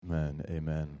Amen.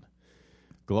 Amen.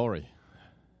 Glory.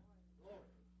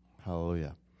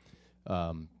 Hallelujah.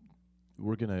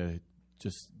 We're going to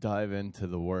just dive into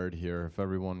the word here. If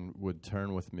everyone would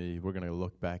turn with me, we're going to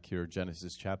look back here,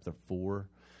 Genesis chapter 4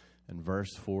 and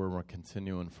verse 4. We're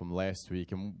continuing from last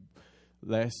week. And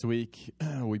last week,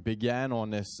 we began on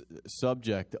this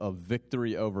subject of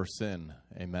victory over sin.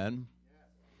 Amen.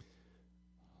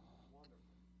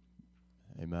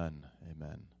 Amen.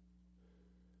 Amen.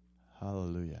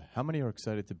 Hallelujah. How many are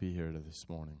excited to be here this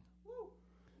morning?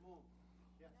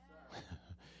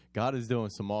 God is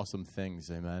doing some awesome things.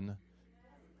 Amen.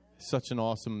 Such an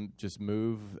awesome just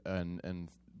move and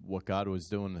what God was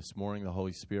doing this morning, the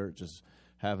Holy Spirit just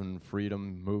having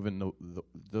freedom, moving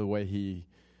the way He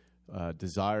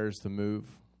desires to move.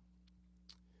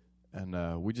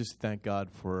 And we just thank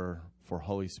God for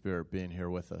Holy Spirit being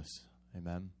here with us.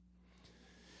 Amen.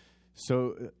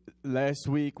 So last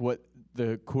week, what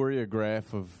the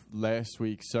choreograph of last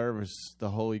week's service, the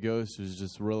Holy Ghost was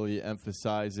just really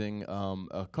emphasizing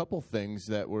a couple things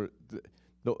that were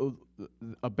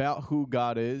about who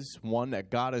God is. One, that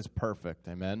God is perfect.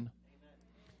 Amen.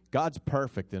 God's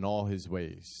perfect in all His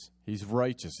ways. He's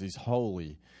righteous. He's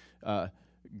holy.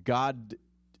 God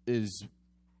is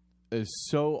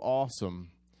so awesome,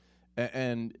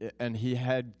 and He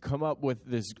had come up with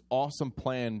this awesome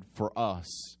plan for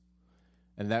us.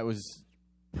 And that was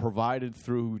provided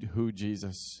through who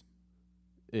Jesus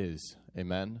is.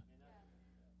 Amen.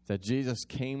 That Jesus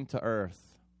came to earth.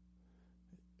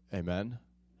 Amen.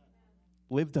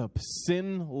 Lived a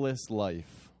sinless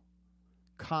life.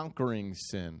 Conquering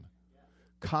sin.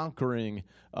 Conquering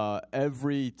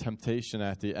every temptation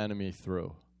that the enemy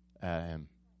threw at Him.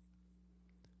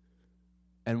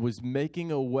 And was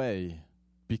making a way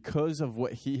because of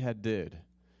what He had did.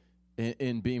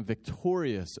 In being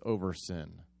victorious over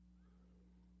sin,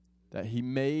 that He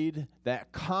made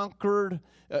that conquering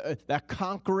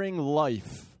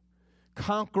life,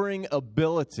 conquering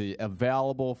ability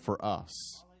available for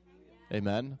us.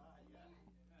 Amen.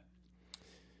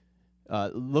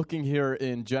 Looking here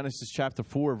in Genesis chapter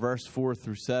 4, verse 4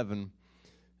 through 7,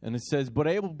 and it says, "But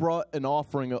Abel brought an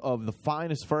offering of the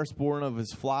finest firstborn of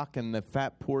his flock and the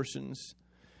fat portions.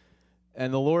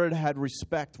 And the Lord had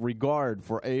regard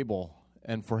for Abel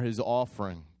and for his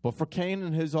offering. But for Cain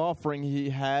and his offering,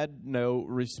 He had no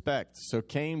respect. So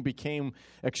Cain became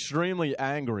extremely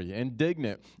angry,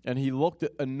 indignant, and he looked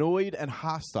annoyed and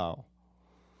hostile.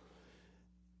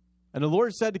 And the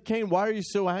Lord said to Cain, 'Why are you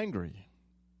so angry?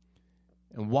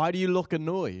 And why do you look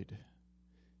annoyed?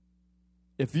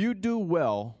 If you do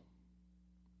well,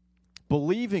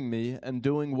 believing me and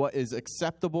doing what is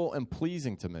acceptable and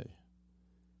pleasing to me,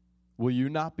 will you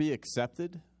not be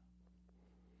accepted?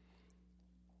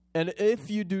 And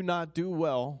if you do not do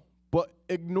well, but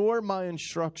ignore my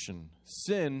instruction,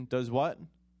 sin does what?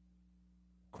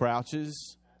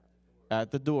 Crouches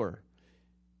at the door.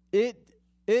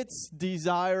 Its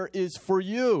desire is for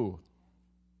you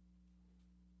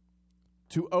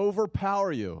to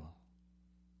overpower you.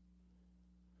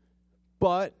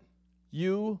 But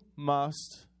you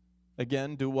must,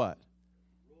 again, do what?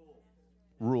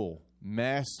 Rule.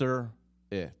 Master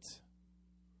it.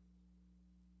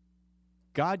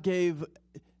 God gave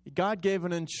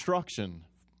an instruction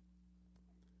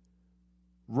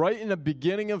right in the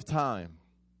beginning of time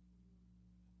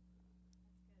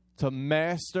to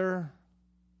master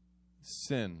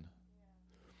sin.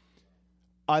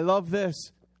 I love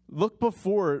this. Look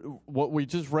before what we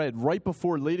just read, right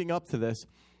before leading up to this.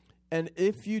 And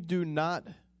if you do not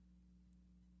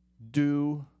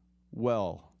do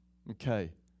well, okay.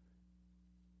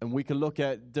 And we can look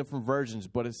at different versions,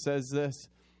 but it says this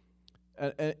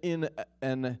in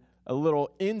a little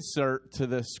insert to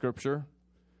this scripture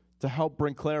to help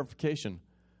bring clarification.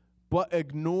 But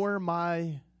ignore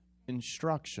my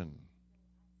instruction.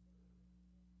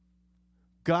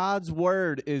 God's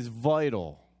word is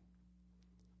vital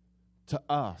to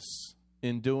us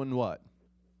in doing what?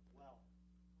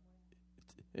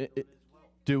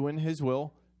 Doing His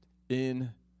will,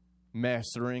 in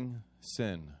mastering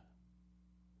sin.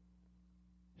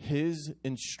 His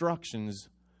instructions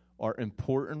are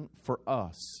important for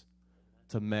us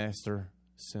to master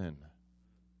sin.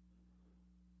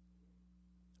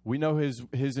 We know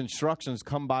His instructions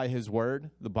come by His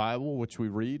word, the Bible, which we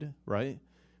read, right?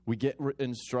 We get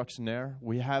instruction there.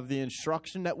 We have the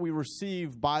instruction that we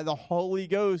receive by the Holy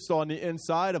Ghost on the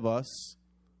inside of us.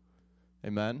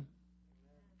 Amen.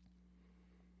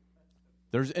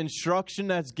 There's instruction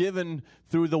that's given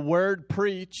through the word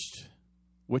preached,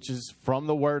 which is from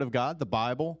the Word of God, the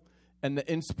Bible, and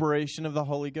the inspiration of the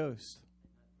Holy Ghost.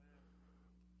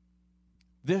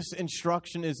 This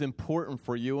instruction is important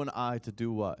for you and I to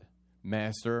do what?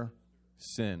 Master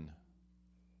sin.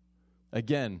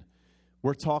 Again,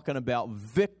 we're talking about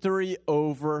victory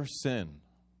over sin.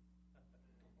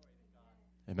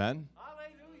 Amen?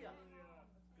 Hallelujah.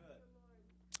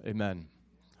 Amen.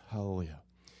 Hallelujah.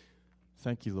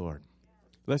 Thank you, Lord.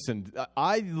 Listen,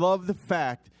 I love the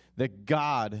fact that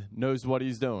God knows what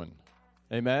he's doing.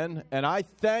 Amen? And I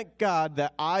thank God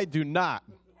that I do not.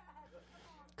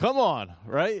 Come on,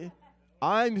 right?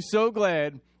 I'm so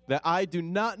glad that I do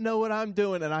not know what I'm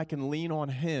doing and I can lean on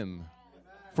him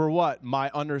for what? My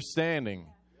understanding.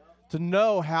 To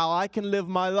know how I can live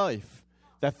my life.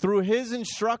 That through his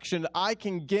instruction, I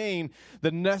can gain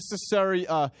the necessary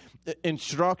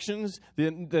instructions,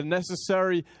 the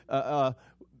necessary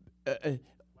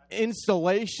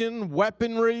installation,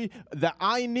 weaponry that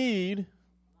I need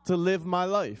to live my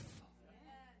life.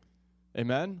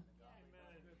 Amen?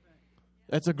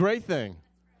 That's a great thing.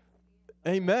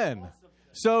 Amen.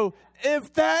 So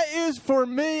if that is for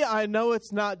me, I know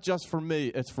it's not just for me.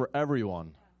 It's for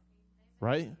everyone.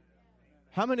 Right?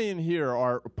 How many in here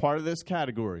are part of this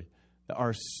category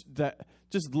that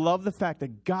just love the fact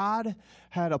that God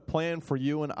had a plan for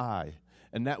you and I,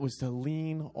 and that was to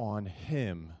lean on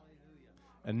him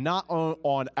and not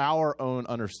on our own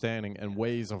understanding and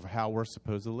ways of how we're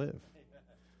supposed to live,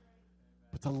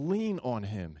 but to lean on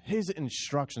him, his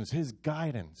instructions, his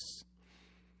guidance.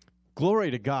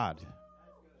 Glory to God.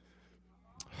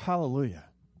 Hallelujah.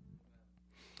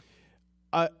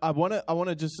 I want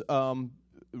to just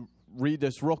read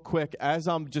this real quick as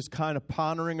I'm just kind of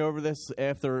pondering over this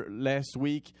after last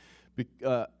week.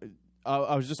 I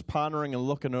was just pondering and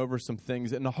looking over some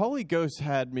things, and the Holy Ghost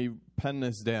had me pen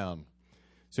this down.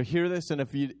 So hear this, and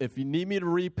if you need me to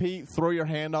repeat, throw your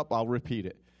hand up. I'll repeat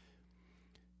it.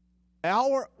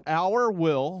 Our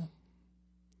will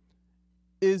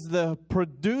is the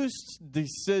produced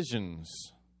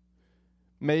decisions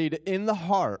made in the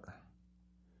heart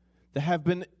that have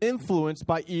been influenced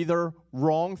by either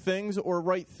wrong things or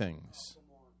right things.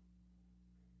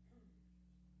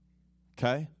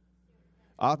 Okay?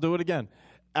 I'll do it again.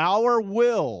 Our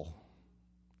will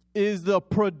is the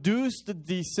produced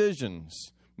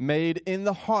decisions made in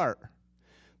the heart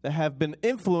that have been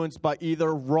influenced by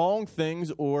either wrong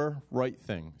things or right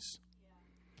things.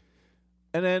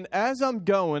 And then as I'm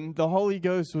going, the Holy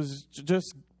Ghost was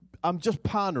I'm just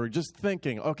pondering, just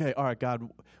thinking, okay, all right, God,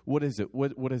 what is it?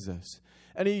 What is this?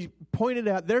 And he pointed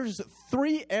out there's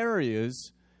 3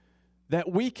 areas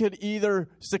that we could either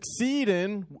succeed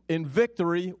in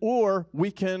victory, or we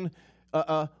can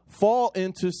fall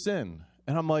into sin.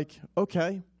 And I'm like,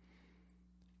 okay.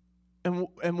 And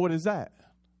what is that?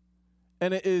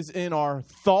 And it is in our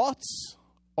thoughts,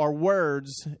 our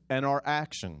words, and our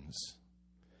actions.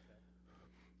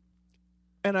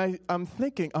 And I'm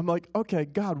thinking, I'm like, okay,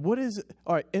 God, what is it?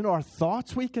 All right, in our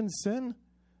thoughts we can sin?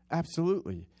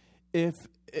 Absolutely. If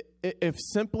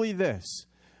simply this,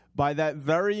 by that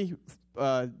very,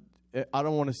 I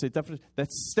don't want to say definition,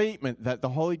 that statement that the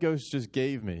Holy Ghost just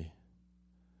gave me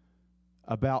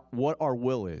about what our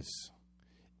will is.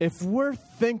 If we're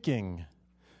thinking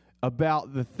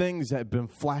about the things that have been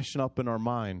flashing up in our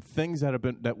mind, things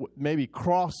that maybe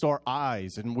crossed our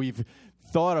eyes and we've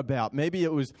thought about. Maybe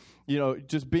it was,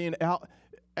 just being out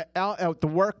the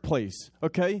workplace.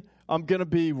 Okay, I'm going to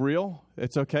be real.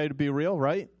 It's okay to be real,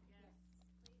 right?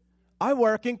 I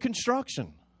work in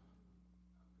construction.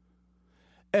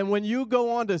 And when you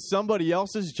go on to somebody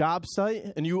else's job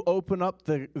site and you open up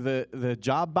the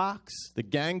job box, the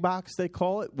gang box they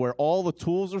call it, where all the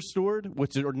tools are stored,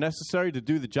 which are necessary to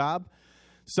do the job,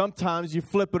 sometimes you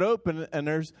flip it open and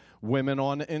there's women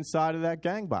on the inside of that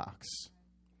gang box.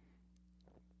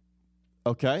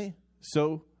 Okay?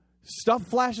 So stuff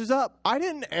flashes up. I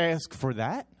didn't ask for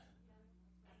that.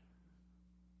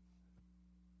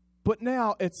 But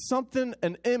now it's something,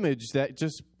 an image that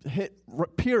just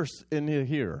pierced in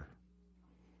here.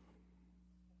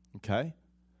 Okay?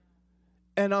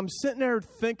 And I'm sitting there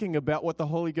thinking about what the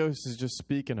Holy Ghost is just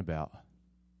speaking about.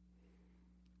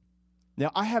 Now,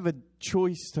 I have a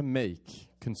choice to make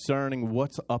concerning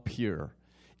what's up here.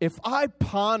 If I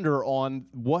ponder on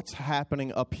what's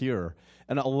happening up here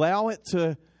and allow it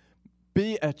to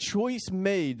be a choice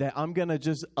made that I'm going to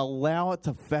just allow it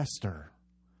to fester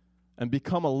and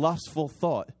become a lustful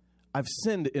thought, I've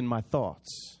sinned in my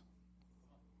thoughts.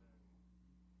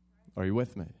 Are you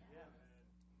with me?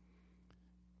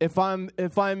 If I'm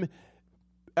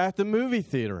at the movie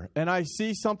theater and I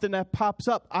see something that pops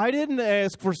up, I didn't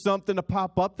ask for something to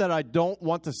pop up that I don't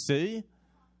want to see.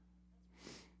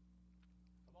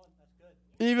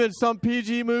 even some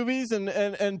PG movies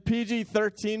and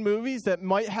PG-13 movies that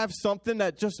might have something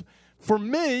that just, for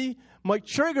me, might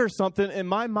trigger something in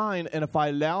my mind. And if I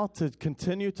allow it to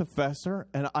continue to fester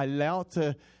and I allow it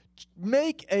to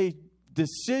make a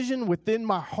decision within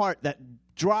my heart that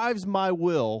drives my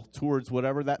will towards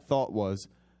whatever that thought was,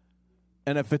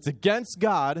 and if it's against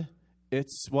God,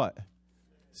 it's what?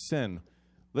 Sin.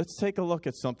 Let's take a look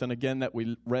at something again that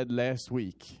we read last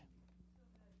week.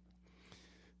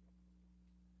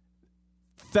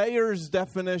 Thayer's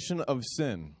definition of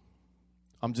sin.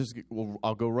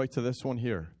 I'll go right to this one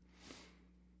here.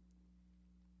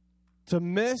 To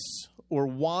miss or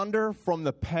wander from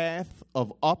the path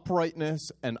of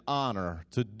uprightness and honor,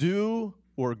 to do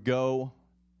or go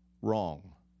wrong.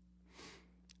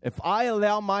 If I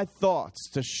allow my thoughts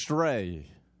to stray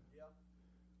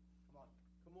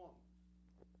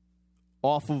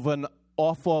off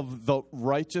of the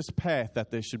righteous path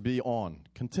that they should be on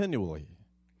continually,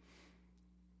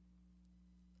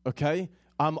 okay?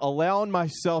 I'm allowing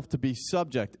myself to be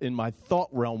subject in my thought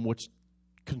realm, which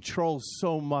controls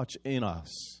so much in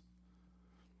us.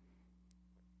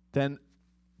 Then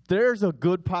there's a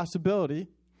good possibility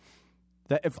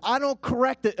that if I don't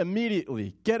correct it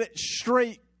immediately, get it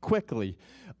straight quickly,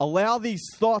 allow these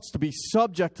thoughts to be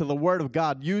subject to the Word of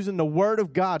God, using the Word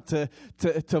of God to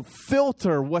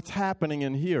filter what's happening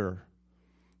in here,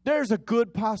 there's a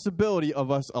good possibility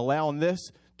of us allowing this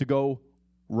to go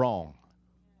wrong.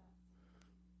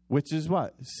 Which is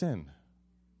what? Sin.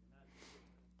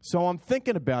 So I'm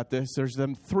thinking about this. There's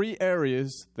them three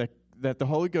areas that the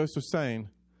Holy Ghost was saying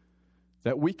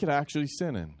that we could actually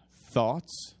sin in.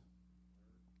 Thoughts,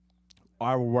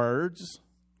 our words,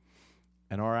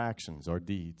 and our actions, our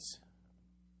deeds.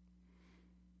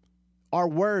 Our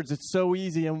words, it's so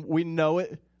easy and we know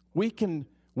it. We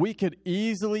could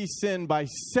easily sin by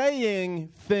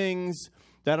saying things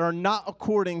that are not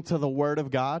according to the Word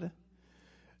of God,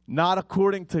 not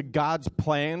according to God's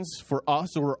plans for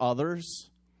us or others,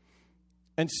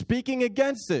 and speaking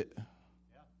against it.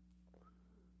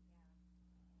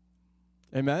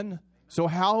 Amen? So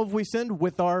how have we sinned?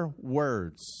 With our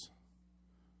words.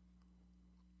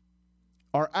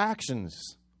 Our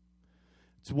actions.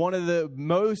 It's one of the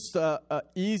most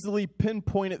easily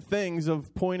pinpointed things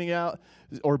of pointing out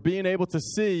or being able to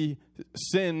see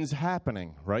sins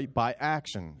happening, right? By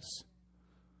actions.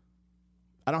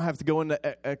 I don't have to go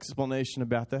into explanation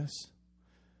about this.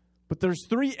 But there's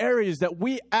three areas that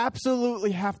we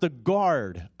absolutely have to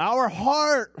guard our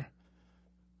heart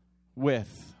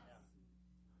with.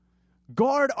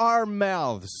 Guard our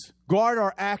mouths. Guard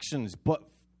our actions. But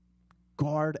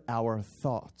guard our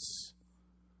thoughts.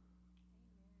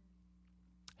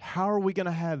 How are we going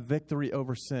to have victory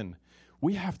over sin?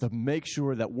 We have to make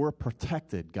sure that we're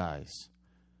protected, guys.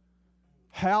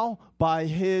 How? By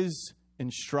His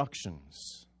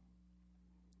instructions.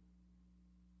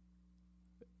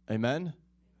 Amen?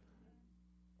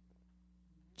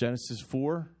 Genesis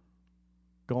 4,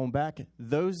 going back,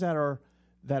 those that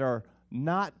are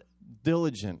not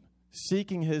diligent,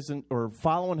 seeking His or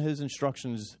following His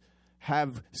instructions,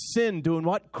 have sinned. Doing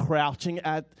what? Crouching,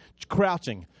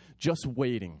 just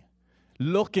waiting,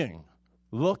 looking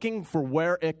for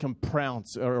where it can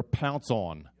pounce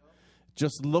on.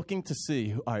 Just looking to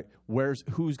see, all right,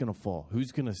 who's going to fall?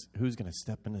 Who's going to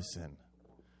step into sin?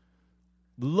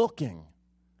 Looking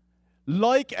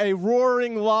like a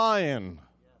roaring lion.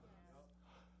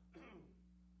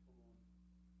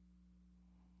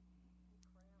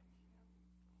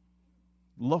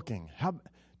 Looking. Did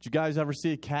you guys ever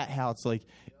see a cat? How it's like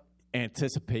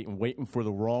anticipating, waiting for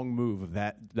the wrong move of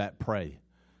that prey.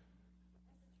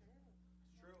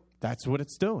 That's what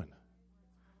it's doing.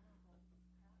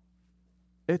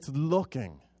 It's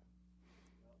looking,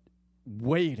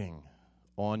 waiting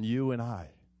on you and I.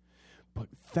 But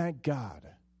thank God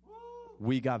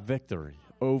we got victory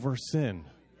over sin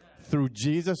through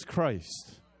Jesus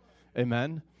Christ.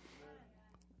 Amen.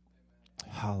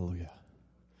 Hallelujah.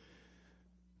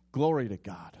 Glory to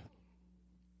God.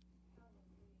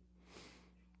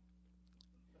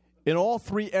 In all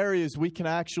three areas, we can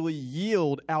actually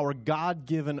yield our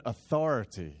God-given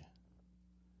authority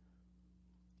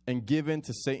and give in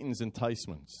to Satan's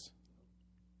enticements.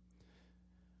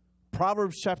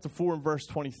 Proverbs chapter 4 and verse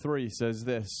 23 says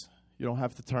this. You don't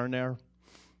have to turn there.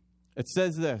 It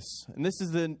says this, and this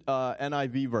is the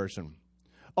NIV version.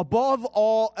 Above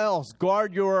all else,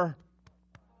 guard your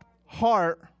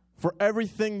heart, for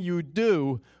everything you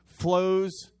do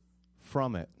flows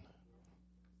from it.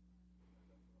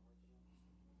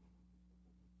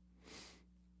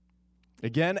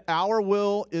 Again, our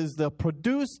will is the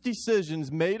produced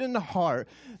decisions made in the heart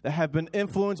that have been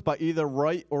influenced by either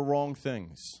right or wrong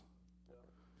things.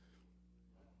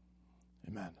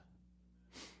 Amen.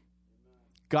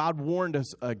 God warned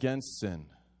us against sin.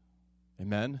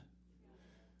 Amen.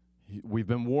 We've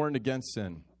been warned against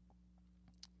sin.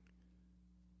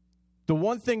 The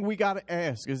one thing we got to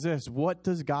ask is this: what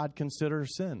does God consider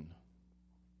sin?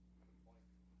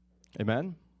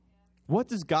 Amen. What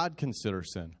does God consider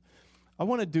sin? I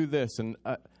want to do this, and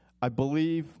I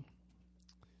believe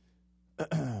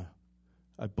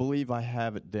I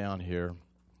have it down here.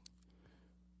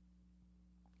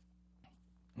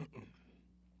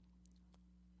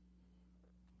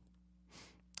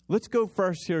 Let's go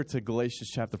first here to Galatians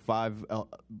chapter 5.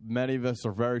 Many of us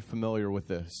are very familiar with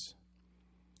this.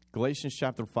 Galatians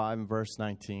chapter 5 and verse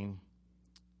 19.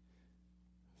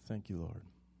 Thank you, Lord.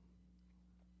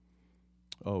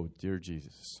 Oh, dear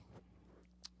Jesus.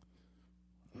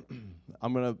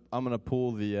 I'm gonna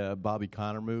pull the Bobby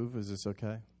Connor move. Is this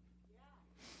okay? Yeah.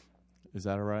 Is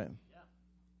that all right? Yeah.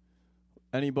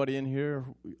 Anybody in here?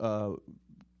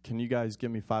 Can you guys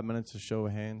give me 5 minutes to show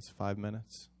of hands? 5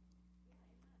 minutes.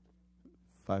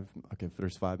 5. Okay. If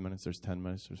there's 5 minutes, there's 10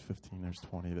 minutes, there's 15, there's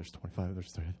 20, there's 25,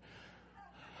 there's 30.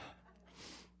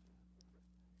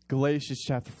 Galatians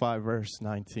chapter 5, verse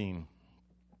 19.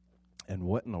 And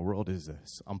what in the world is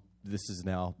this? This is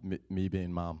now me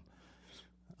being mom.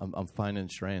 I'm finding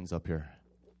strands up here.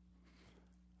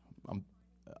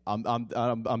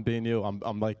 I'm being you.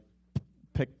 I'm like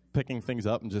picking things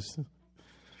up and just.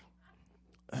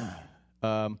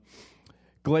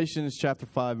 Galatians chapter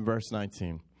 5 and verse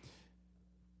 19.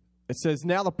 It says,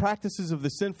 "Now the practices of the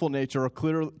sinful nature are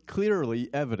clearly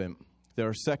evident. There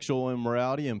are sexual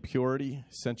immorality, impurity,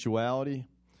 sensuality,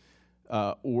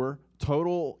 or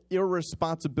total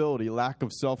irresponsibility, lack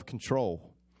of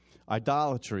self-control,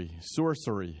 idolatry,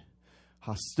 sorcery,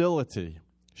 hostility,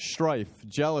 strife,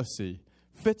 jealousy,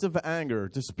 fits of anger,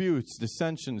 disputes,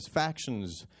 dissensions,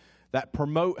 factions that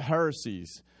promote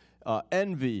heresies,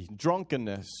 envy,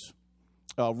 drunkenness,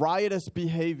 riotous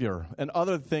behavior, and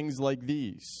other things like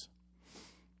these.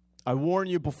 I warn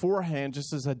you beforehand,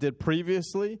 just as I did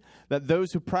previously, that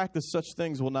those who practice such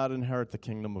things will not inherit the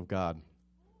kingdom of God."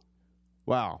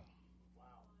 Wow.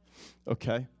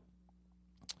 Okay.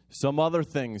 Some other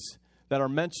things that are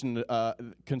mentioned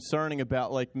concerning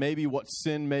about like maybe what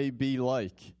sin may be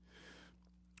like.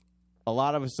 A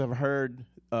lot of us have heard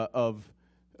of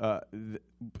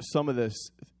some of this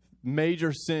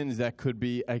major sins that could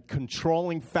be a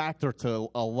controlling factor to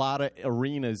a lot of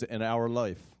arenas in our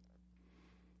life.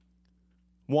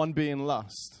 One being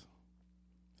lust.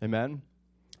 Amen.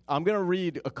 I'm going to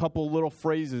read a couple little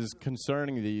phrases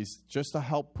concerning these just to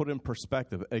help put in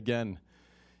perspective. Again,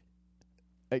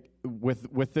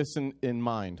 with this in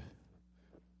mind,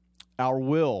 our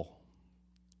will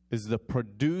is the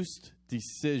produced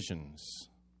decisions.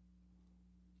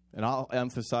 And I'll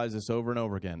emphasize this over and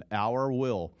over again. Our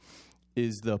will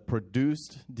is the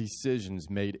produced decisions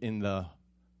made in the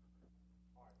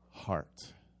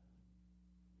heart.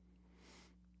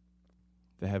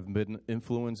 They have been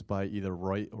influenced by either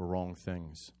right or wrong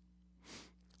things.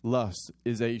 Lust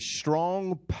is a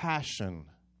strong passion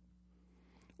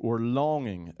or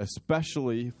longing,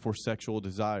 especially for sexual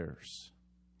desires.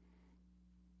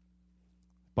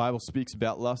 The Bible speaks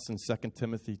about lust in 2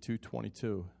 Timothy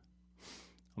 2:22.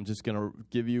 I'm just going to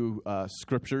give you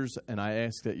scriptures, and I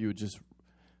ask that you would just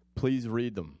please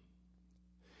read them.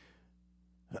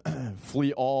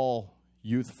 Flee all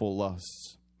youthful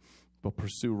lusts, but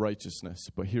pursue righteousness.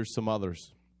 But here's some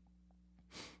others.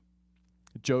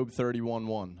 Job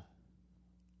 31:1.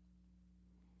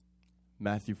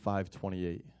 Matthew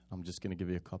 5:28. I'm just going to give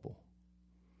you a couple.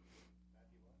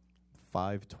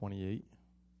 5:28.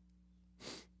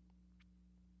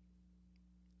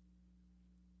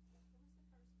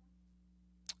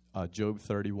 Job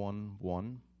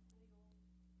 31:1.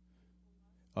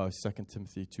 2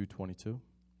 Timothy 2:22.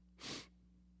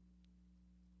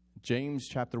 James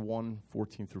chapter 1,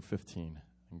 14 through 15.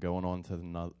 And going on to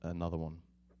another one.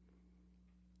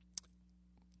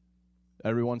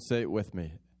 Everyone say it with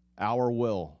me. Our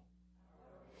will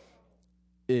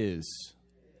is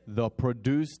the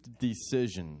produced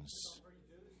decisions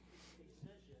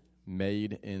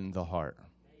made in the heart.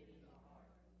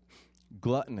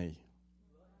 Gluttony.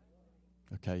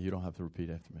 Okay, you don't have to repeat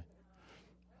after me.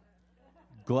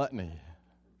 Gluttony.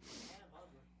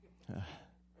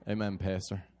 Amen,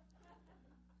 Pastor.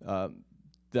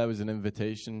 That was an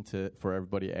invitation for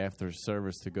everybody after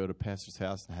service to go to Pastor's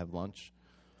house and have lunch.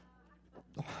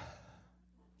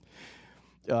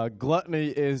 Gluttony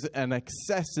is an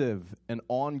excessive and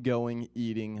ongoing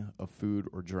eating of food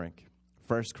or drink.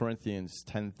 1 Corinthians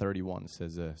 10:31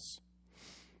 says this.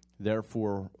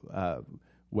 Therefore,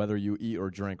 whether you eat or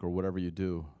drink or whatever you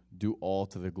do all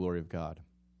to the glory of God.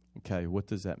 Okay, what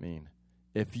does that mean?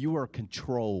 If you are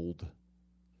controlled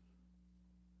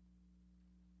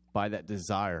by that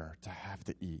desire to have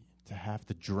to eat, to have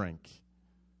to drink,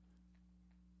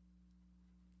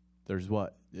 there's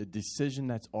what? A decision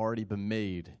that's already been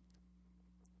made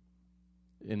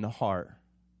in the heart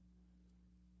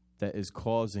that is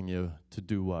causing you to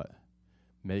do what?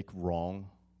 Make wrong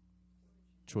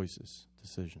choices,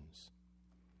 decisions.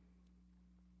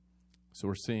 So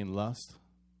we're seeing lust.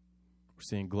 We're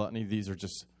seeing gluttony. These are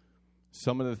just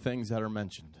some of the things that are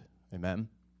mentioned. Amen?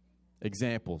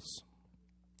 Examples.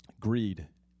 Greed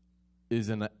is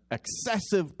an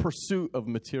excessive pursuit of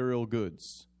material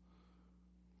goods.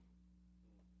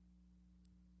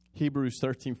 Hebrews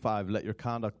 13:5, let your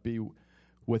conduct be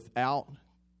without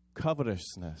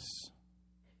covetousness.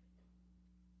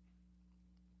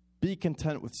 Be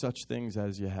content with such things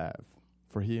as you have,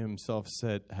 for he himself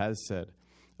has said,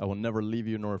 I will never leave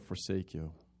you nor forsake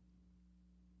you.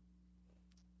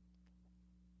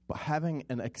 But having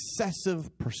an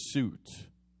excessive pursuit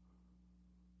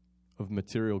of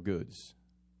material goods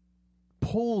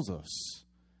pulls us,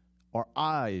 our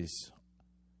eyes,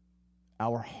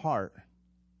 our heart,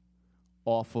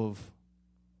 off of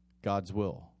God's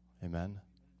will. Amen?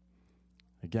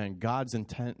 Again, God's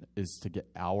intent is to get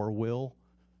our will,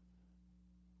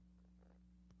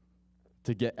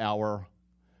 to get our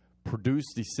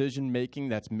produced decision-making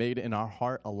that's made in our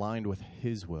heart aligned with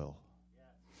his will.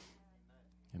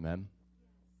 Amen?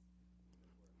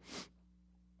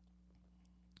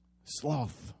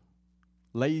 Sloth,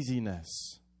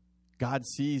 laziness, God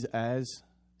sees as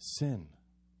sin.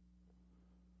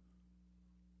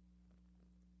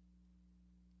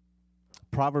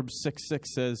 Proverbs 6:6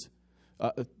 says,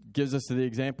 gives us the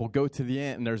example, go to the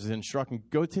ant, and there's an instruction,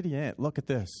 go to the ant, look at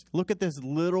this. Look at this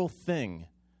little thing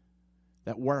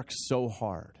that works so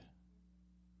hard.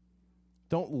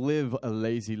 Don't live a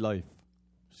lazy life.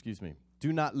 Excuse me.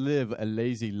 Do not live a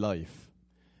lazy life,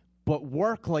 but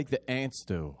work like the ants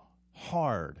do,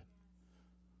 hard.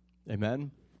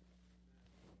 Amen?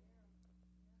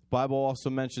 The Bible also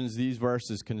mentions these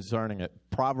verses concerning it.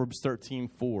 Proverbs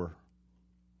 13:4.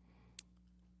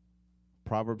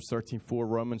 Proverbs 13:4,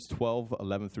 Romans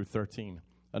 12:11 through 13.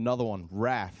 Another one,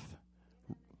 wrath.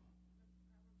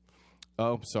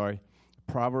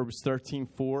 Proverbs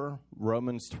 13:4,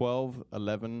 Romans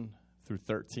 12:11 through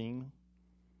 13.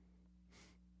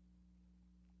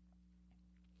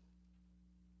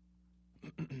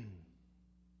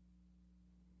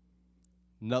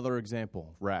 Another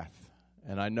example, wrath.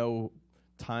 And I know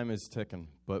time is ticking,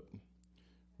 but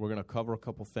we're going to cover a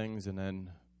couple things and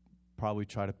then probably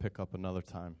try to pick up another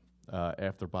time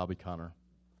after Bobby Connor.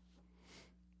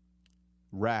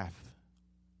 Wrath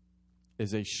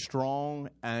is a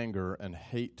strong anger and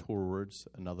hate towards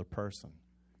another person.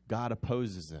 God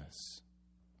opposes this.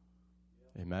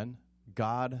 Amen?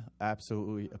 God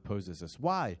absolutely opposes this.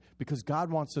 Why? Because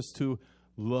God wants us to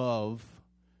love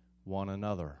one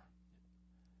another.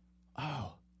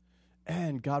 Oh,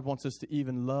 and God wants us to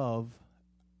even love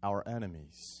our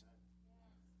enemies.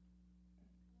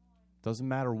 Doesn't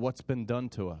matter what's been done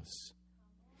to us.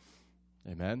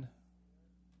 Amen?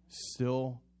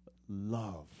 Still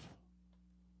love.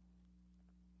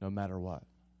 No matter what.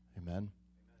 Amen?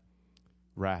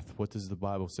 Wrath. What does the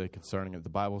Bible say concerning it? The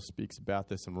Bible speaks about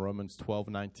this in Romans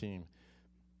 12:19.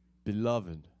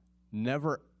 Beloved,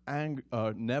 never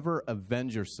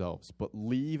avenge yourselves, but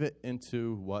leave it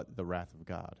into what? The wrath of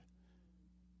God.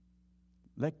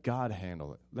 Let God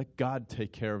handle it. Let God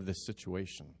take care of this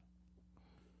situation.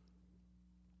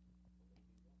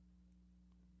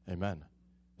 Amen.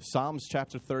 Psalms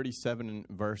chapter 37 and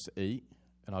verse 8,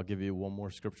 and I'll give you one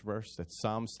more scripture verse. That's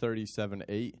Psalms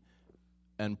 37:8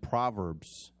 and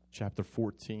Proverbs chapter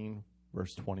 14,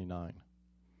 verse 29.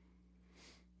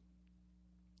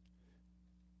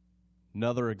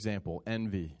 Another example,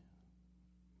 envy.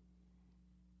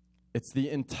 It's the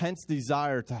intense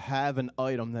desire to have an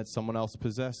item that someone else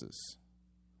possesses.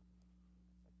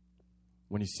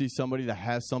 When you see somebody that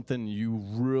has something, you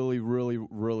really, really,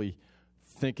 really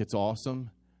think it's awesome,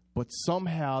 but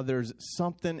somehow there's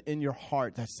something in your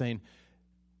heart that's saying,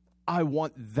 I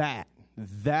want that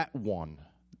one,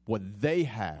 what they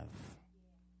have.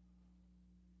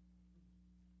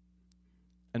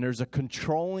 And there's a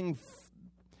controlling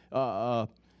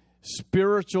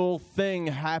spiritual thing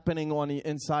happening on the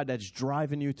inside that's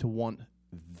driving you to want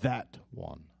that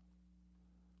one,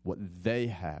 what they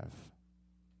have.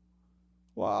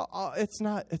 Well, it's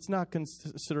not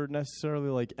considered necessarily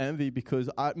like envy, because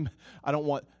I don't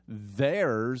want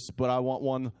theirs, but I want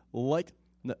one like.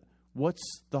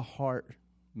 What's the heart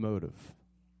motive?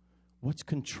 What's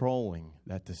controlling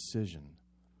that decision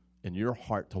in your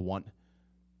heart to want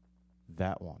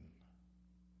that one?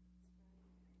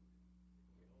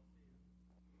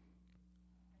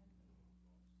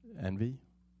 Envy?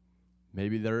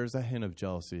 Maybe there is a hint of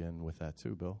jealousy in with that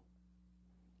too, Bill.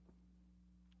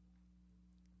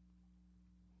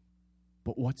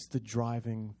 But what's the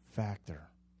driving factor?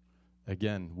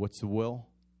 Again, what's the will?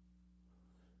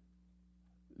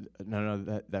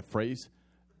 No, that phrase,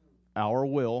 our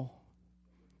will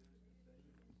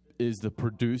is the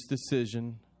produced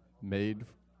decision made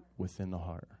within the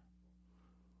heart.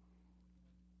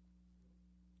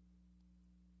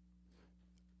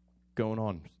 Going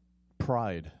on,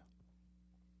 pride.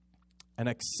 An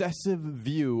excessive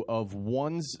view of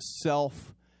one's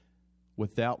self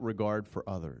without regard for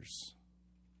others.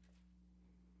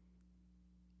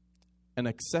 An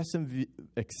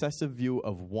excessive view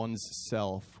of one's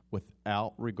self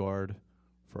without regard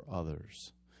for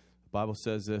others. The Bible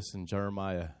says this in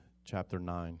Jeremiah chapter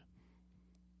 9,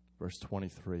 verse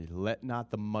 23. Let not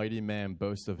the mighty man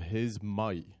boast of his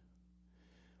might,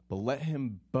 but let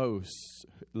him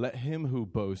who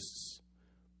boasts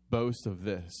boast of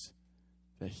this,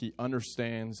 that he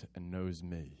understands and knows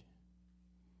me.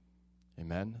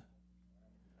 Amen.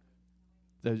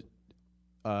 The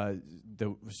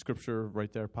scripture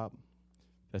right there, Pop.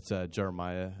 That's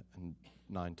Jeremiah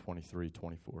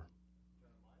 9:23-24.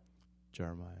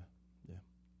 Jeremiah, yeah.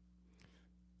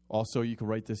 Also, you can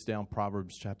write this down,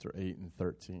 Proverbs chapter 8 and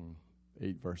 13,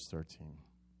 8 verse 13.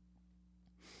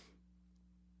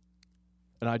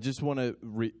 And I just want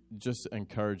to just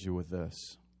encourage you with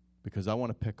this, because I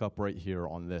want to pick up right here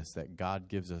on this, that God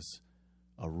gives us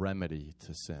a remedy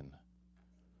to sin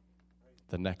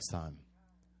the next time.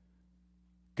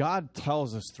 God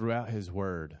tells us throughout his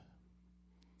word,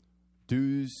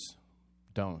 do's,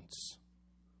 don'ts,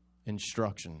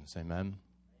 instructions. Amen.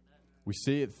 We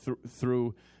see it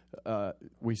through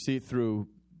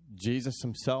Jesus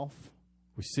himself.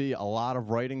 We see a lot of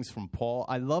writings from Paul.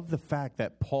 I love the fact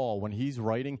that Paul, when he's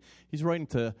writing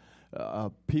to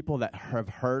people that have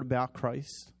heard about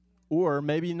Christ, or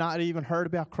maybe not even heard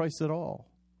about Christ at all,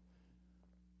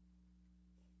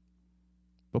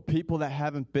 but people that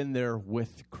haven't been there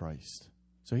with Christ.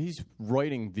 So he's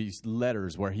writing these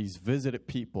letters where he's visited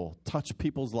people, touched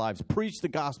people's lives, preached the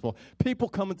gospel, people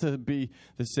coming to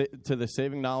the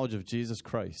saving knowledge of Jesus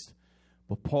Christ.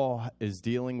 But Paul is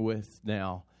dealing with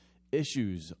now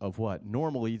issues of what?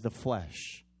 Normally the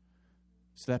flesh.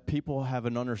 So that people have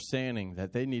an understanding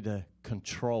that they need to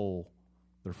control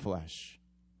their flesh.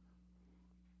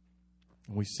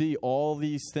 And we see all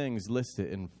these things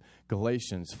listed in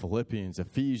Galatians, Philippians,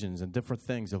 Ephesians, and different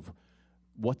things of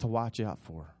what to watch out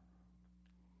for.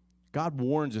 God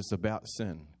warns us about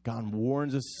sin. God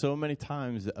warns us so many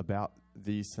times about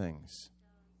these things.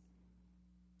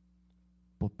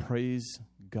 But praise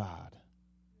God.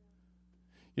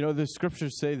 You know, the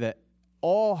scriptures say that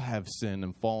all have sinned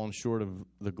and fallen short of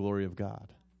the glory of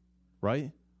God.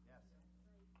 Right?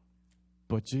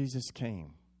 But Jesus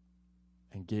came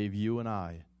and gave you and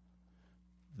I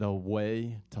the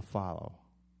way to follow.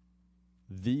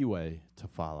 The way to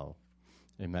follow.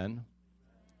 Amen?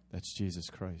 That's Jesus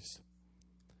Christ.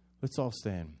 Let's all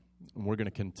stand. And we're going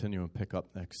to continue and pick up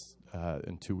next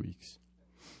in 2 weeks.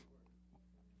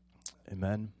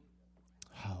 Amen?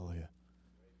 Hallelujah.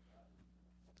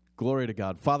 Glory to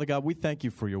God. Father God, we thank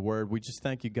you for your word. We just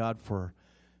thank you, God, for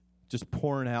just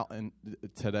pouring out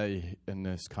today in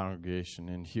this congregation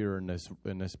and here in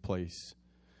this place.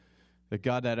 That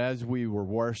God, that as we were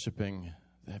worshiping,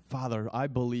 that Father, I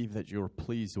believe that you were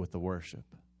pleased with the worship.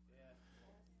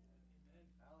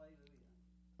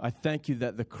 I thank you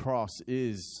that the cross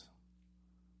is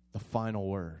the final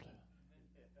word.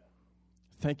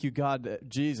 Thank you, God,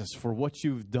 Jesus, for what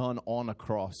you've done on the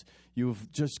cross.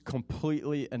 You've just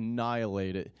completely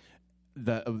annihilated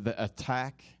the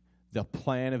attack, the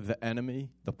plan of the enemy,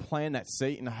 the plan that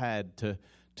Satan had to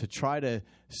try to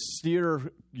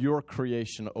steer your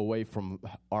creation away from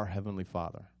our Heavenly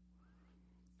Father.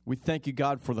 We thank you,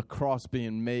 God, for the cross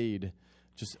being made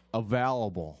just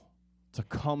available to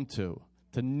come to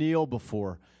kneel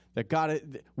before. That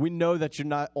God, we know that you're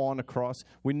not on the cross.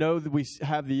 We know that we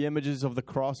have the images of the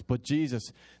cross, but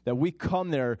Jesus, that we come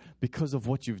there because of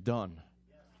what you've done.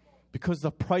 Because of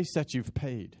the price that you've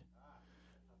paid.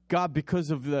 God,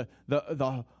 because of the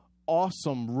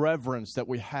awesome reverence that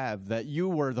we have, that you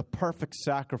were the perfect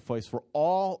sacrifice for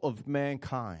all of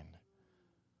mankind.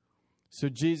 So,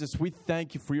 Jesus, we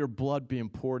thank you for your blood being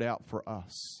poured out for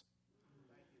us,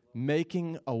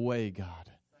 making a way, God,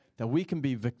 that we can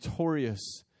be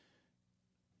victorious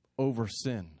over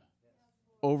sin,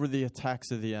 over the attacks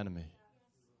of the enemy.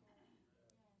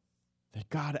 That,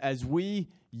 God, as we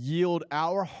yield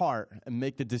our heart and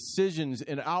make the decisions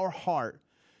in our heart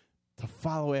to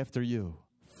follow after you,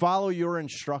 follow your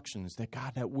instructions, that,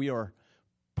 God, that we are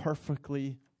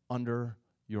perfectly under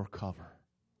your cover.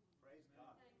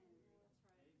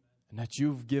 And that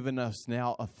you've given us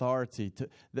now authority,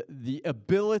 the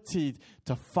ability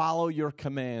to follow your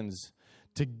commands,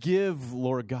 to give,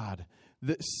 Lord God,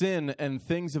 the sin and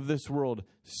things of this world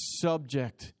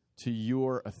subject to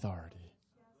your authority.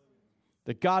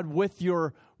 That, God, with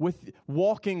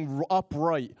walking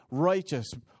upright,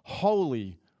 righteous,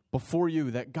 holy before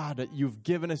you, that, God, that you've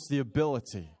given us the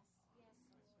ability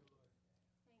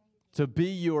to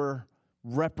be your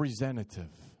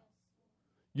representative,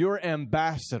 your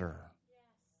ambassador,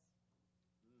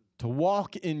 to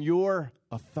walk in your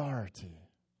authority.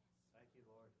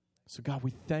 So, God, we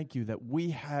thank you that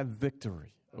we have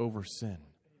victory over sin.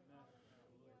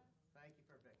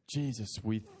 Jesus,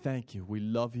 we thank you. We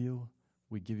love you.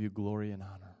 We give you glory and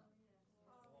honor.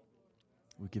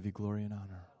 We give you glory and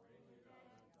honor.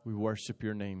 We worship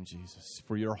your name, Jesus,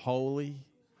 for you're holy,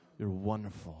 you're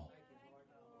wonderful.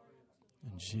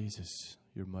 In Jesus,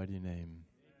 your mighty name.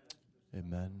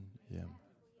 Amen. Yeah.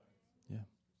 Yeah.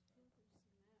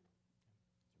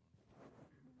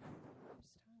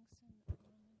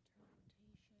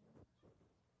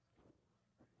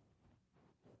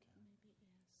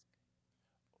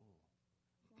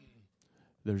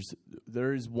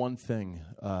 There is one thing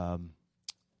I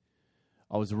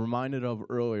was reminded of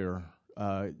earlier.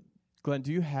 Glenn,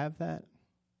 do you have that,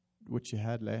 what you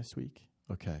had last week?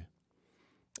 Okay.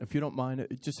 If you don't mind,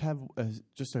 just have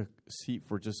just a seat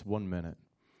for just 1 minute.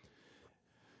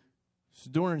 So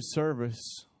during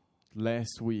service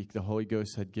last week, the Holy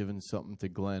Ghost had given something to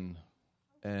Glenn,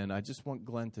 and I just want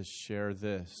Glenn to share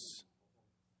this.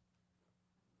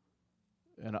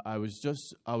 And I was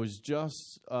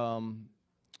just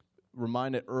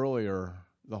reminded earlier,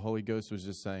 the Holy Ghost was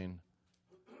just saying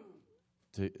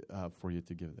for you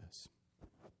to give this.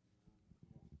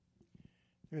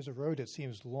 There's a road that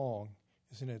seems long.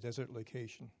 It's in a desert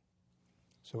location,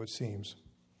 so it seems.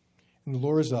 In the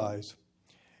Lord's eyes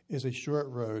is a short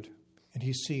road, and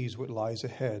he sees what lies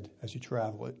ahead as you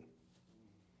travel it.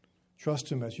 Trust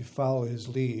him as you follow his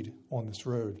lead on this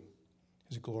road.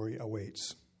 His glory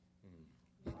awaits.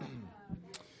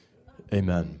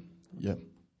 Amen. Yep.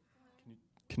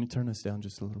 Can you turn this down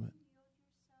just a little bit?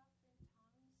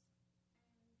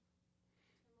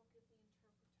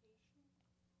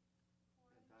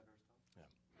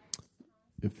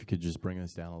 If you could just bring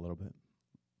us down a little bit.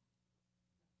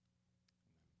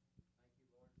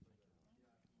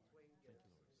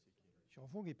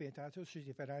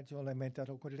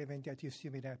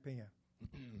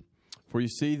 For you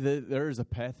see, there is a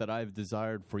path that I've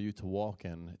desired for you to walk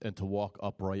in and to walk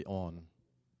upright on.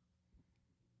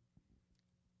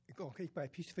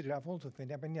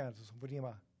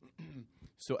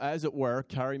 So as it were,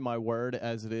 carry my word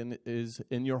as it is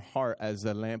in your heart as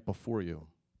a lamp before you.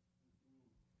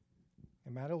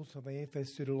 And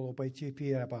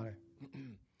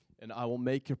I will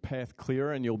make your path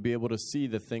clear, and you'll be able to see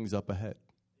the things up ahead.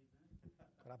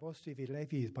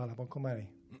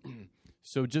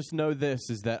 So just know this,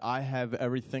 is that I have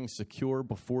everything secure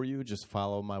before you. Just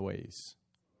follow my ways.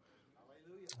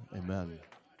 Amen.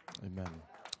 Amen.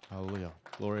 Hallelujah.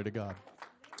 Glory to God.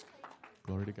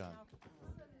 Glory to God.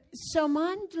 So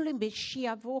mandlim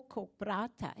bishia voko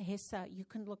brata hesa. You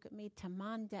can look at me.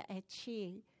 Tamanda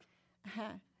echi.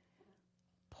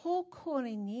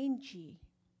 Pokorinji.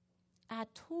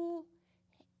 Atu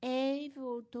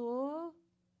evodor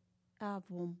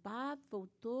avumba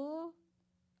vodor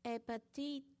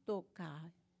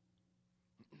epatitoka.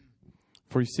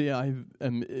 For you see, I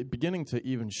am beginning to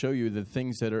even show you the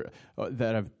things that are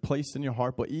that I've placed in your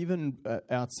heart, but even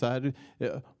outside,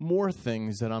 more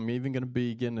things that I'm even going to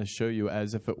begin to show you,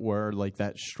 as if it were like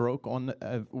that stroke on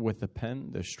with the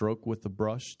pen, the stroke with the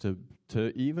brush, to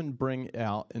even bring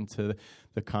out into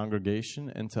the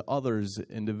congregation and to others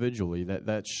individually.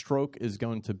 That stroke is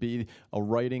going to be a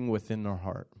writing within their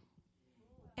heart.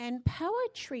 And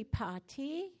poetry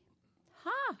party,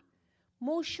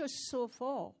 Moshe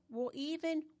Sovo will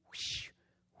even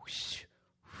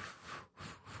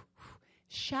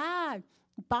Shad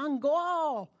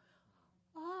Bango.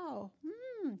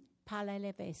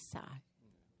 Palalevesa.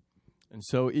 And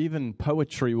so even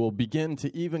poetry will begin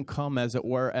to even come, as it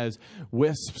were, as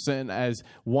wisps and as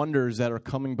wonders that are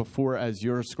coming before as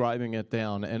you're scribing it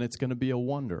down. And it's going to be a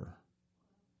wonder.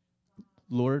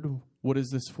 Lord, what is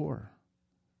this for?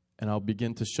 And I'll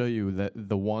begin to show you that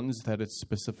the ones that it's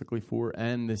specifically for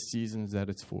and the seasons that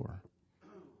it's for.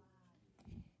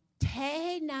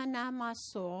 Te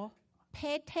nanamaso,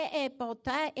 pete e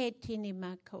bota e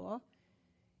tinimako,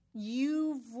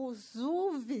 you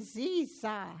vuzu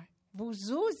viziza,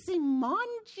 vuzu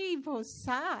zimanji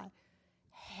vosa,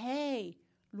 hey,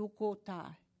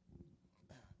 lukota.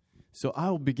 So I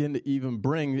will begin to even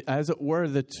bring, as it were,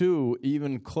 the two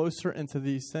even closer into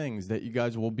these things, that you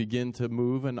guys will begin to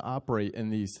move and operate in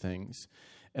these things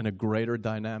in a greater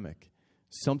dynamic.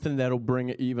 Something that will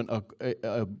bring even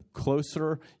a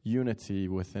closer unity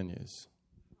within you.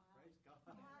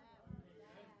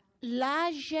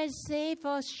 La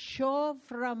Jezeva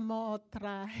Shovra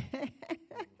Motra.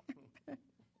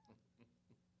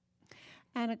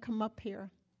 Anna, come up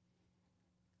here.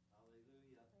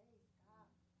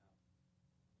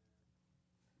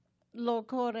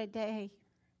 Logora Day.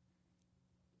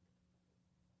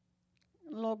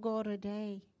 Logora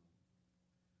Day.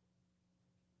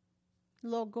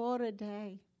 Logora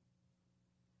Day.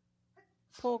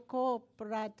 Poko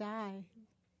Bradai.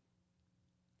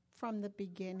 From the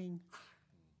beginning.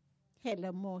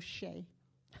 Hela Moshe.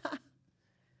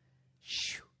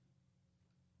 Shoo.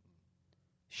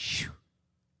 Shoo.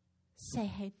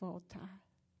 Sehe Volta.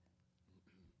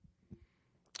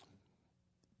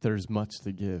 There's much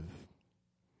to give.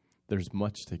 There's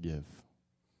much to give.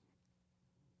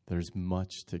 There's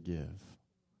much to give.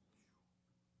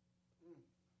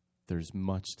 There's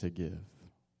much to give.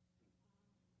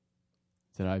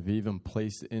 That I've even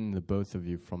placed in the both of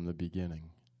you from the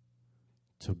beginning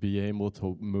to be able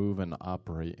to move and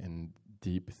operate in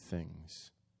deep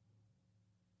things.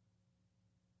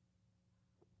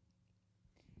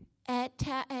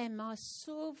 Eta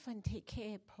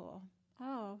emasuvantekepo.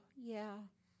 Oh, yeah.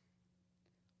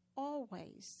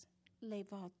 Always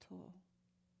levato.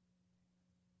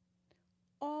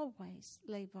 Always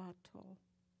levato.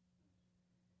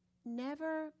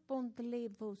 Never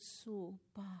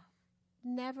bondlevosupa.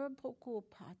 Never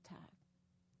pokupata.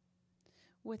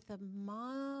 With the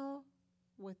ma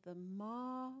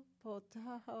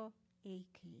potaho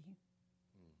eki.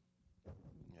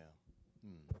 Yeah.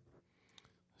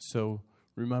 So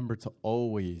remember to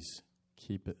always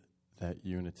keep it, that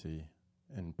unity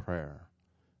in prayer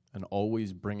and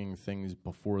always bringing things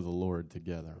before the Lord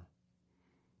together.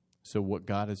 So what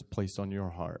God has placed on your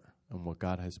heart and what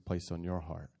God has placed on your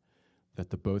heart,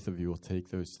 that the both of you will take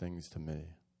those things to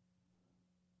me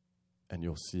and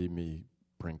you'll see me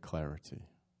bring clarity.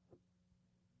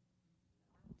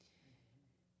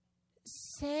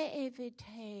 Se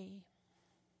evite.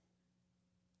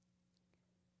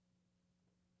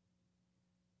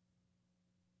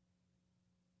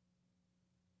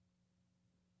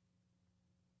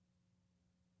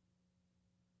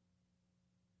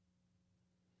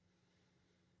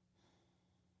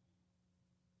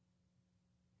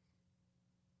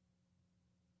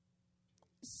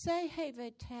 Se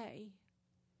evite.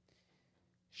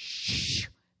 Shh.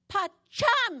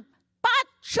 Pacham.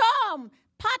 Pacham.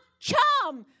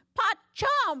 Pacham,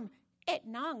 pacham, et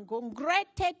nangum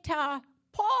greteta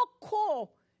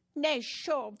poco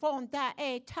nesho vonda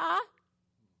eta.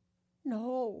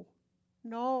 No,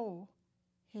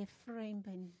 Ephraim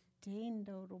ben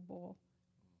dindorobo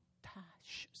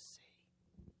tashsi.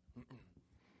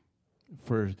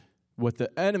 For what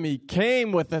the enemy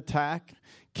came with attack,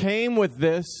 came with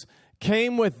this,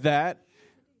 came with that.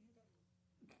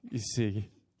 You see,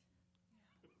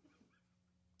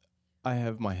 I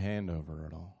have my hand over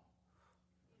it all.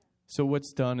 So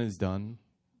what's done is done.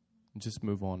 Just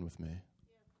move on with me.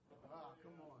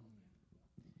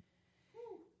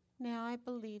 Now I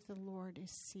believe the Lord is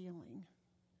sealing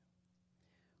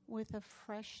with a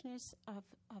freshness of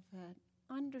an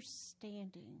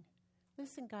understanding.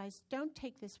 Listen, guys, don't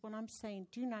take this, when I'm saying,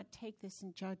 do not take this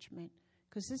in judgment,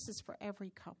 because this is for every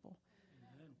couple.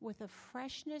 With a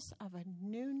freshness of a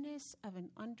newness of an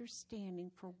understanding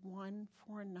for one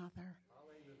for another.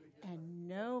 And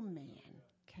no man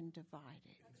can divide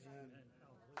it.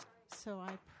 So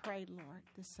I pray, Lord,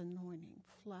 this anointing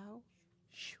flow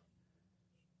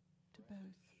to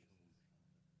both.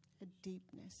 A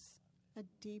deepness, a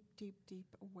deep, deep,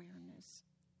 deep awareness,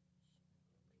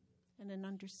 and an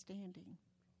understanding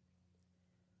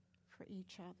for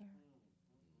each other.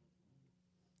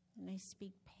 And they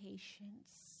speak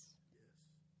patience.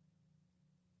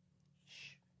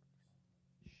 Shh.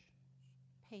 Shh.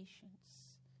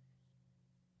 Patience.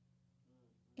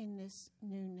 in this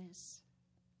newness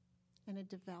and a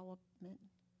development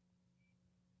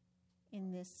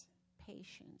in this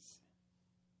patience.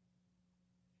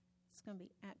 It's going to be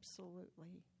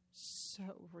absolutely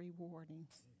so rewarding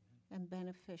and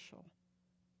beneficial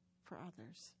for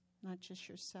others, not just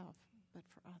yourself, but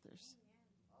for others.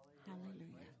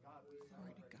 Hallelujah.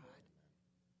 Glory to God.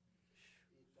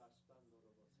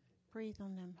 Breathe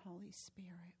on them, Holy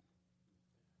Spirit.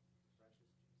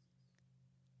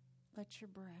 Let your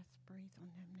breath breathe on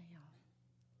them now.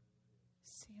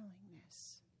 Sealing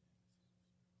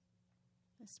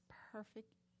this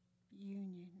perfect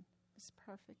union, this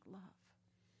perfect love.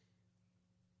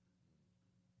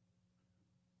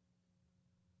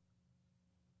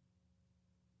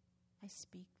 I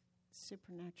speak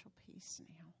supernatural peace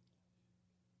now.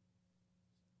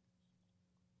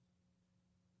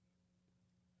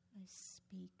 I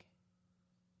speak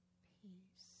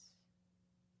peace.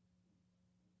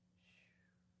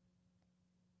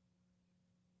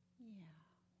 Yeah.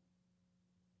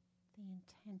 The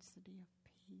intensity of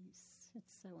peace.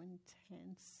 It's so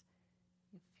intense.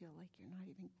 You feel like you're not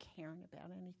even caring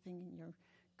about anything, and you're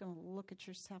going to look at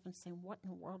yourself and say, what in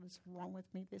the world is wrong with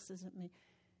me? This isn't me.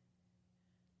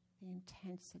 The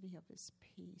intensity of his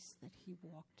peace that he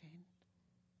walked in,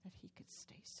 that he could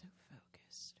stay so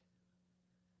focused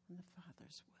on the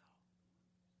Father's will.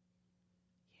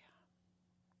 Yeah.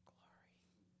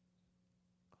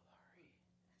 Glory.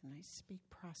 And I speak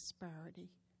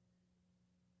prosperity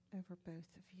over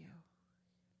both of you.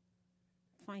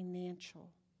 Financial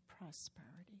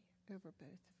prosperity over both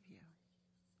of you.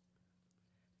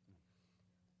 Thank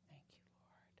you, Lord.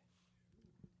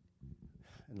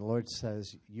 And the Lord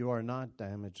says, you are not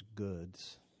damaged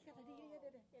goods.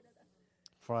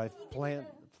 For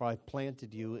I've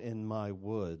planted you in my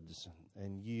woods,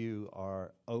 and you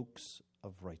are oaks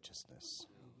of righteousness.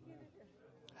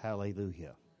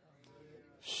 Hallelujah.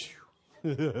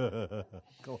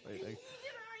 Glory.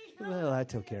 Well, I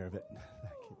took care of it. Thank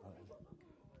you, Lord.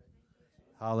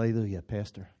 Hallelujah,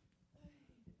 Pastor.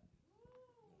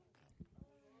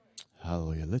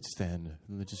 Hallelujah. Let's stand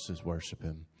and let's just worship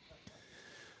him.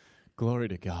 Glory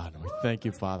to God. We thank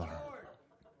you, Father.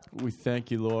 We thank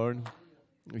you, Lord.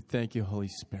 We thank you, Holy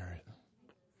Spirit.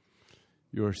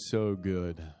 You are so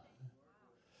good.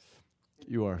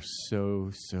 You are so,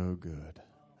 so good.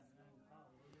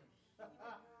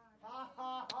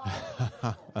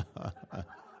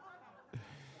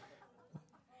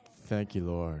 Thank you,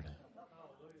 Lord.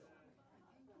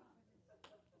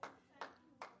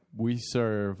 We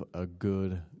serve a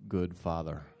good, good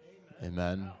Father.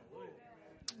 Amen.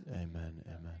 Amen.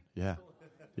 Amen. Yeah.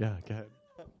 Yeah, go ahead.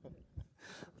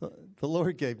 The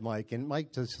Lord gave Mike, and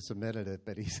Mike just submitted it,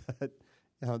 but he said,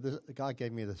 God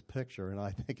gave me this picture, and I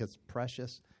think it's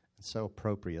precious and so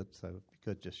appropriate, so if you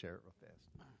could just share it real fast.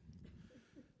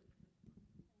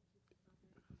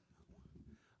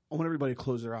 I want everybody to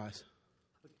close their eyes,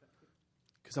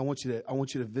 because I want you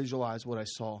to visualize what I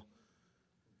saw.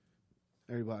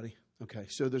 Everybody. Okay,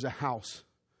 so there's a house,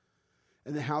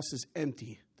 and the house is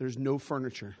empty. There's no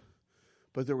furniture,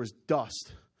 but there was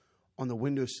dust on the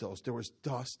windowsills. There was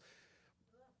dust.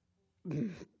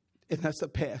 And that's the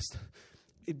past.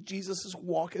 Jesus is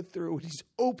walking through, and he's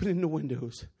opening the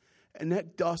windows, and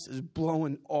that dust is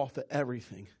blowing off of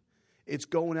everything. It's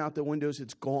going out the windows.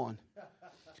 It's gone.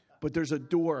 But there's a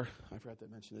door. I forgot to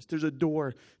mention this. There's a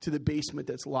door to the basement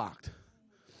that's locked.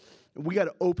 And we got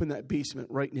to open that basement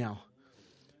right now.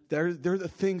 They're the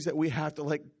things that we have to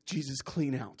let Jesus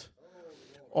clean out.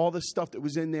 All the stuff that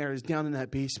was in there is down in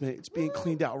that basement. It's being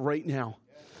cleaned out right now.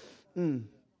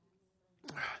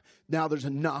 Now there's a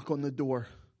knock on the door.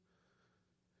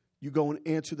 You go and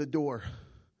answer the door.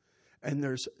 And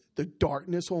there's the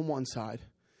darkness on one side.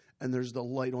 And there's the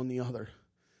light on the other.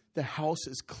 The house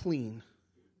is clean.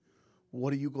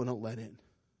 What are you going to let in?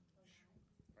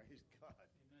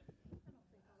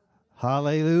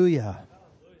 Hallelujah.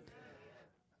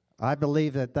 I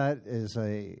believe that is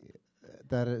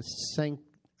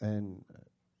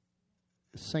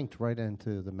synced right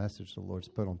into the message the Lord's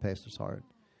put on Pastor's heart.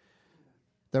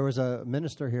 There was a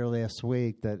minister here last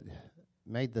week that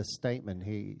made this statement.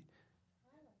 He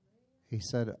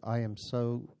said, I am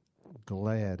so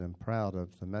glad and proud of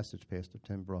the message Pastor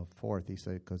Tim brought forth. He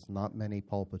said, because not many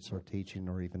pulpits are teaching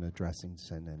or even addressing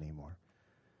sin anymore.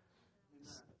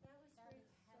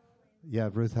 Yeah,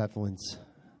 Ruth Heflin's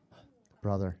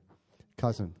brother,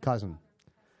 cousin.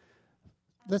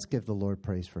 Let's give the Lord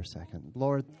praise for a second.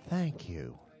 Lord, thank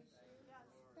you.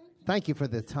 Thank you for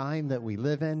the time that we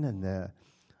live in and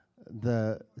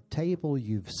the table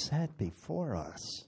you've set before us.